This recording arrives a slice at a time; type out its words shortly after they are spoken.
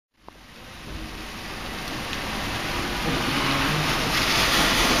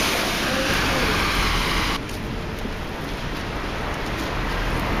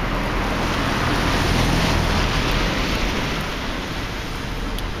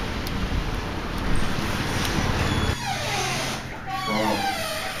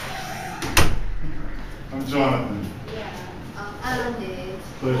Jonathan. Andy.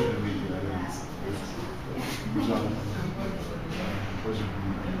 Pleasure to meet you. Jonathan. Pleasure to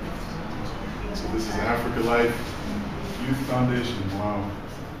meet you. So this is Africa Life Youth Foundation. Wow.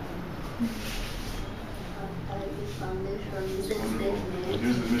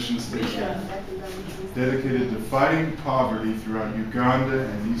 Here's the mission statement. Dedicated to fighting poverty throughout Uganda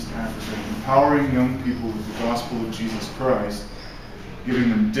and East Africa, empowering young people with the gospel of Jesus Christ, giving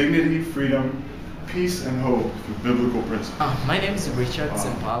them dignity, freedom, peace, and hope through biblical principles. My name is Richard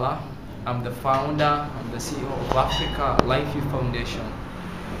Kampala. I'm the founder, I'm the CEO of Africa Life Youth Foundation.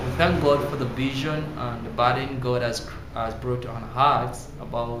 We thank God for the vision and the burden God has brought on our hearts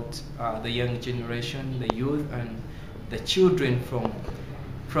about the young generation, the youth, and the children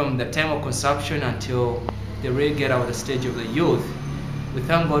from the time of conception until they really get out of the stage of the youth. We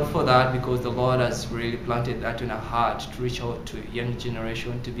thank God for that because the Lord has really planted that in our heart to reach out to young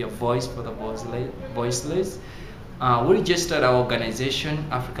generation, to be a voice for the voiceless. We registered our organization,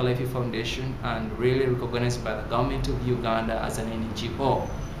 Africa Life Youth Foundation, and really recognized by the government of Uganda as an NGO.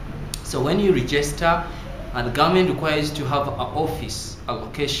 So when you register, the government requires to have an office, a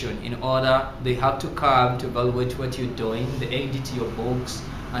location, in order they have to come to evaluate what you're doing, the edit your books,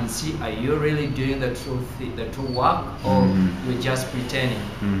 and see are you really doing the true work, or you're just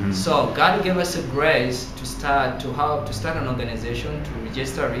pretending. So God gave us a grace to start an organization, to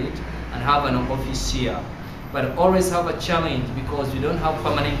register it, and have an office here. But always have a challenge because we don't have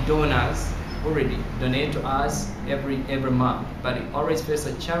permanent donors already donate to us every month. But we always face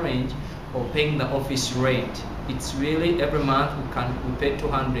a challenge of paying the office rent. It's really every month we pay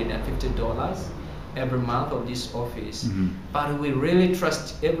 $250 every month of this office. But we really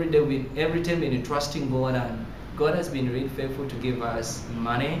trust every time we're trusting God, and God has been really faithful to give us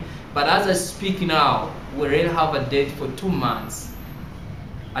money. But as I speak now, we really have a date for 2 months.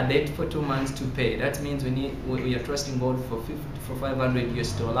 A date for 2 months to pay. That means we are trusting God for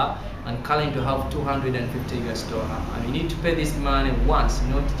 $500 and calling to have $250, and we need to pay this money once,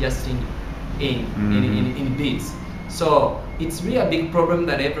 not just in bits. So it's really a big problem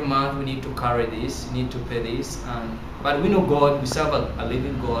that every month we need to carry this, we need to pay this, but we know God, we serve a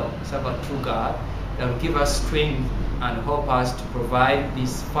living God, we serve a true God that will give us strength and help us to provide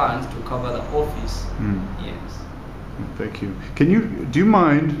these funds to cover the office. Yes. Thank you. Do you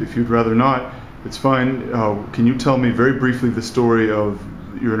mind, if you'd rather not, it's fine, can you tell me very briefly the story of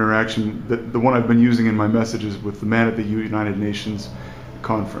your interaction, the one I've been using in my messages with the man at the United Nations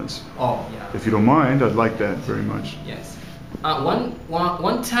conference? Oh, yeah. If you don't mind, I'd like that very much. Yes.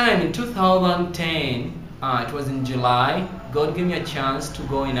 One time in 2010, it was in July, God gave me a chance to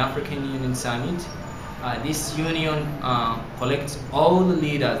go in African Union Summit. This union collects all the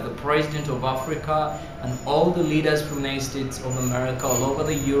leaders, the president of Africa, and all the leaders from the United States of America, all over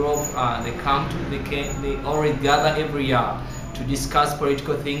the Europe. They always gather every year to discuss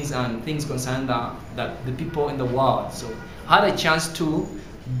political things and things concerning the people in the world. So I had a chance to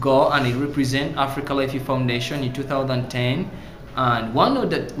go and represent Africa Life Youth Foundation in 2010. And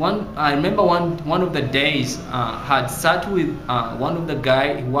I remember one of the days had sat with one of the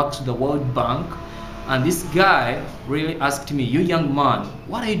guy who works with the World Bank. And this guy really asked me, "You young man,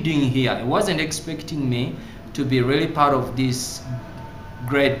 what are you doing here?" He wasn't expecting me to be really part of this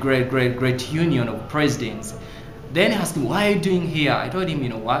great union of presidents. Then he asked me, "Why are you doing here?" I told him, "You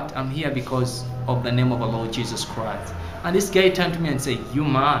know what? I'm here because of the name of our Lord Jesus Christ." And this guy turned to me and said, "You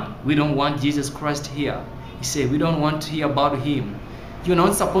man, we don't want Jesus Christ here." He said, "We don't want to hear about him. You're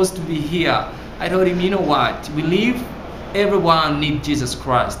not supposed to be here." I told him, "You know what? Everyone needs Jesus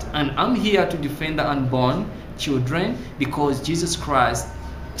Christ, and I'm here to defend the unborn children because Jesus Christ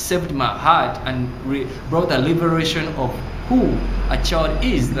saved my heart and brought the liberation of who a child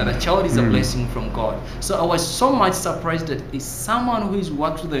is, that a child is a blessing from God." So I was so much surprised that it's someone who has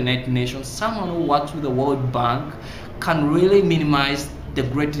worked with the United Nations, someone who works with the World Bank, can really minimize the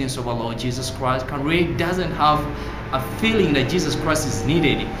greatness of our Lord Jesus Christ, doesn't have a feeling that Jesus Christ is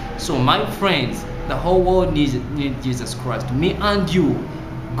needed. So my friends, the whole world needs Jesus Christ. Me and you,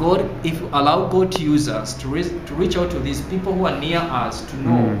 God, if you allow God to use us to reach out to these people who are near us, to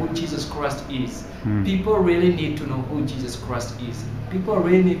know who Jesus Christ is. People really need to know who Jesus Christ is. People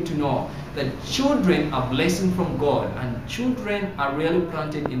really need to know that children are blessing from God, and children are really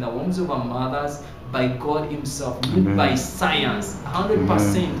planted in the wombs of our mothers by God Himself, not by science.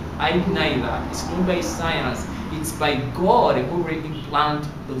 100%, I deny that. It's not by science. It's by God who will implant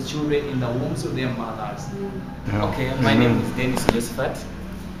those children in the wombs of their mothers. Okay, my name is Dennis Josephat.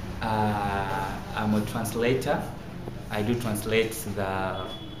 I'm a translator. I do translate the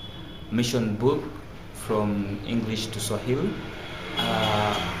mission book from English to Swahili.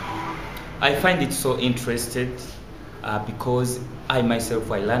 I find it so interested because I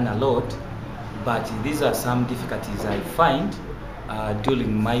myself, I learn a lot, but these are some difficulties I find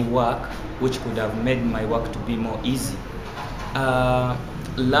during my work, which could have made my work to be more easy.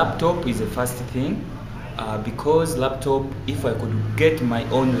 Laptop is the first thing, because laptop, if I could get my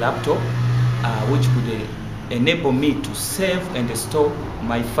own laptop, which could enable me to save and store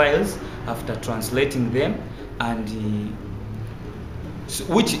my files after translating them, and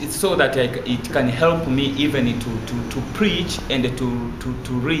so that it can help me even to preach and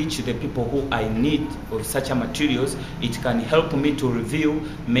to reach the people who I need of such a materials. It can help me to review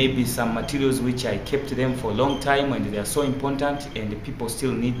maybe some materials which I kept them for a long time and they are so important and the people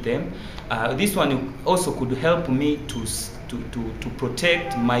still need them. This one also could help me to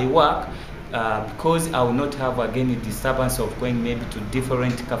protect my work, because I will not have again a disturbance of going maybe to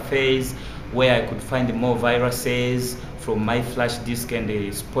different cafes where I could find more viruses from my flash disk and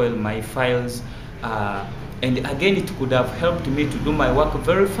they spoil my files. And again, it could have helped me to do my work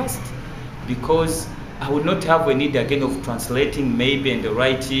very fast, because I would not have a need again of translating maybe and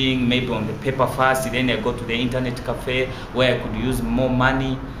writing maybe on the paper first, then I go to the internet cafe where I could use more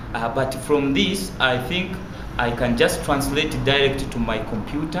money. But from this, I think I can just translate direct to my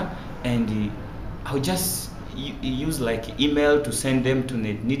computer, and I'll just use like email to send them to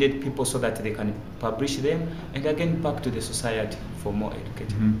needed people so that they can publish them and again back to the society for more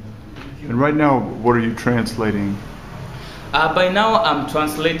education. Mm-hmm. And right now, what are you translating? By now, I'm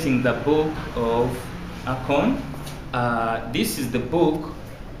translating the book of Akon. This is the book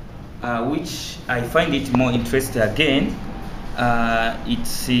which I find it more interesting again.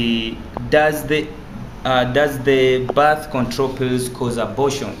 It's does the birth control pills cause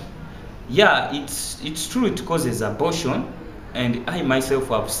abortion? Yeah, it's true, it causes abortion, and I myself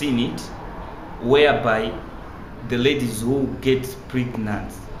have seen it, whereby the ladies who get pregnant,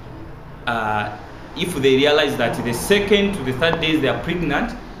 if they realize that the second to the third days they are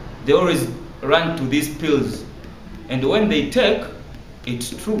pregnant, they always run to these pills, and when they take,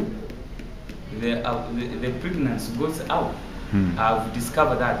 it's true, the pregnancy goes out. I've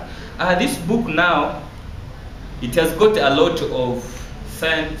discovered that. This book now, it has got a lot of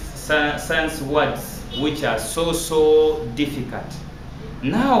science words which are so difficult.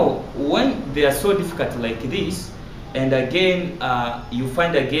 Now, when they are so difficult like this, and again, you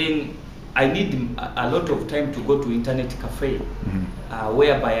find again, I need a lot of time to go to internet cafe,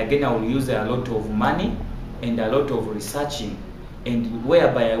 whereby again I will use a lot of money and a lot of researching, and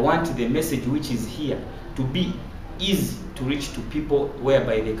whereby I want the message which is here to be easy to reach to people,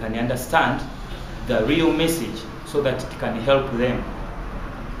 whereby they can understand the real message so that it can help them.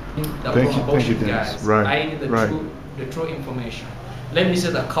 Thank you, guys. Right. I need the true information. Let me say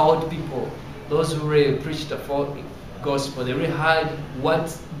the cowed people, those who really preach the false gospel, they really hide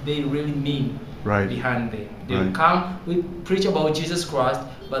what they really mean behind them. They will come, we preach about Jesus Christ,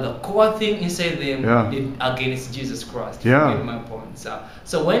 but the core thing inside them is against Jesus Christ. You get my point.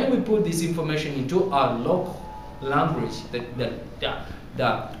 So when we put this information into our local language,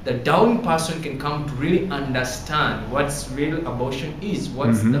 the down person can come to really understand what's real abortion is,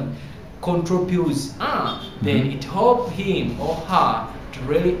 what's the control pills are, then it helps him or her to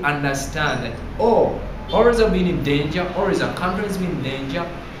really understand that, oh, others have been in danger, or is our country has been in danger.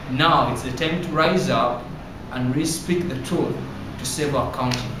 Now it's the time to rise up and really speak the truth to save our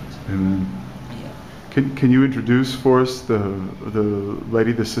continent. Amen. Yeah. Can you introduce for us the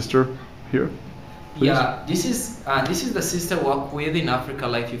lady, the sister here? Please? Yeah, this is the sister I work with in Africa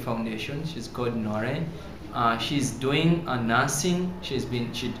Life Foundation. She's called Noreen. She's doing nursing. She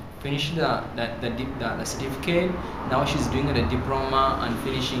finished the certificate. Now she's doing the diploma and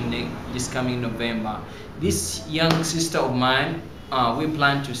finishing this coming November. This young sister of mine, we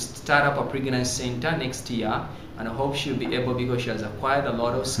plan to start up a pregnancy center next year, and I hope she'll be able, because she has acquired a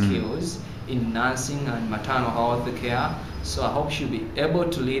lot of skills in nursing and maternal health care. So I hope she'll be able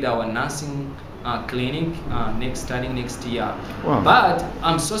to lead our nursing clinic starting next year. Wow. But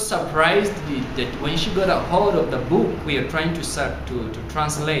I'm so surprised that when she got a hold of the book we are trying to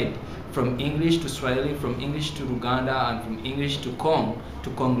translate from English to Swahili, from English to Uganda, and from English to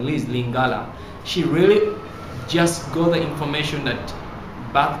Congolese, Lingala, she really just got the information that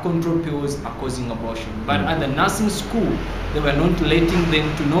birth control pills are causing abortion. But at the nursing school, they were not letting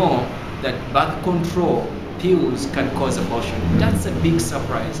them to know that birth control pills can cause abortion. That's a big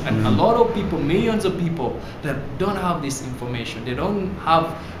surprise, and a lot of people, millions of people, that don't have this information. They don't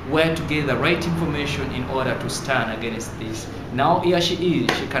have where to get the right information in order to stand against this. Now here she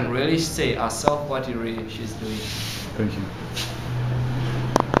is. She can really say herself what really she's doing. Thank you.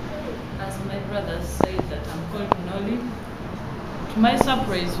 As my brother said that I'm called Noli. To my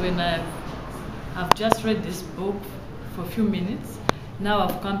surprise, when I I've just read this book for a few minutes. Now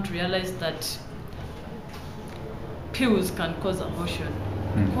I've come to realize that pills can cause abortion.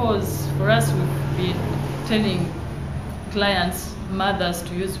 Because for us, we've been telling clients, mothers,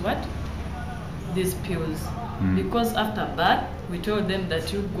 to use what? These pills. Because after birth, we told them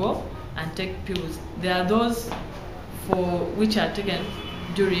that you go and take pills. There are those for which are taken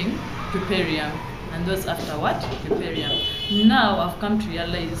during preparium, and those after what? Preparium. Now I've come to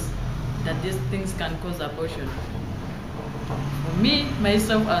realize that these things can cause abortion. For me,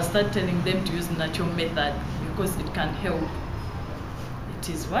 myself, I'll start telling them to use natural method because it can help. It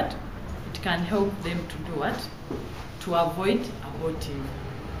is what? It can help them to do what? To avoid aborting.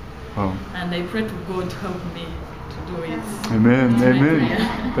 Wow. And I pray to God help me to do it. Amen. That's my Amen.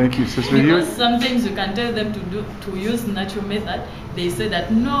 prayer. Thank you, Sister. Because sometimes you can tell them to use natural method. They say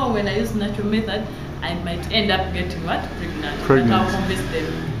that no, when I use natural method, I might end up getting what? Pregnant. But I'll convince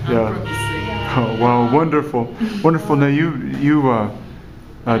them. I'm promising. Oh, wow, wonderful. Wonderful. Now you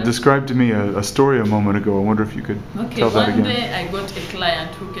described to me a story a moment ago. I wonder if you could tell that again. One day I got a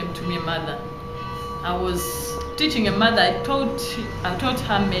client who came to me, a mother. I was teaching a mother. I taught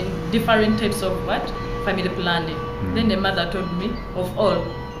her many different types of what? Family planning. Then the mother told me, of all,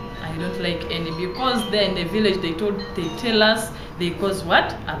 I don't like any, because there in the village they tell us they cause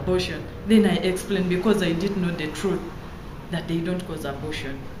what? Abortion. Then I explained, because I didn't know the truth, that they don't cause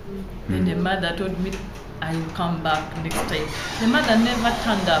abortion. Then the mother told me I will come back next time. The mother never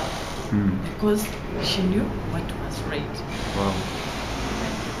turned up because she knew what was right. Wow.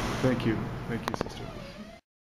 Thank you, sister.